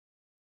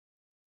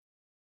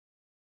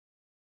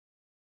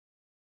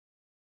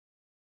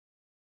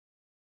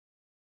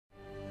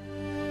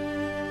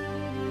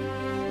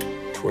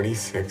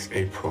26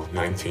 April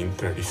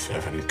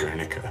 1937,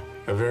 Guernica,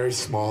 a very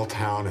small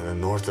town in the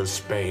north of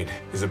Spain,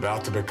 is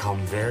about to become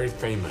very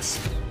famous,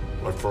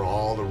 but for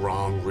all the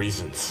wrong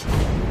reasons.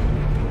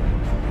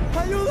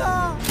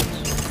 Ayuda!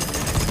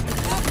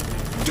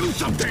 Do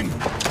something!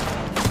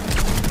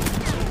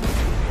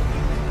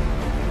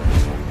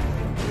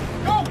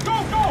 Go,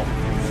 go, go!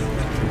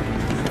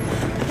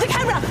 The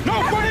camera!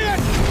 No, put it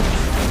in!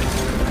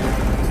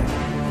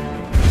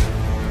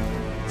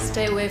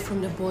 Stay away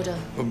from the border.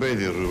 Obey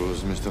the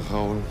rules, Mr.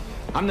 Howell.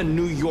 I'm the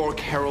New York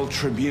Herald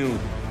Tribune.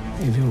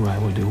 If you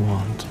write what you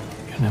want,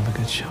 you never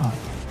get shot.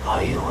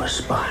 Are you a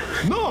spy?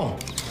 No!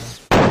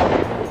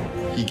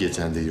 He gets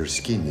under your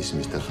skin, this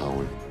Mr.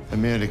 Howell.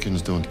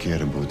 Americans don't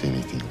care about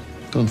anything.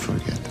 Don't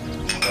forget.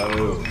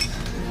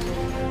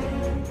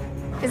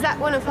 Is that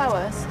one of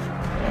ours?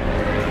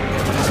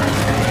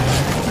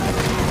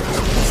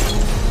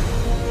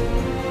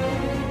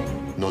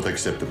 Not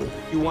acceptable.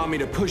 You want me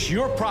to push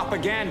your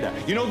propaganda?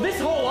 You know, this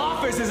whole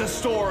office is a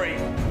story!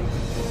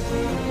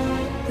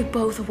 We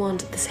both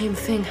want the same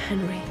thing,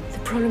 Henry. The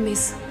problem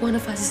is, one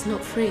of us is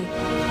not free.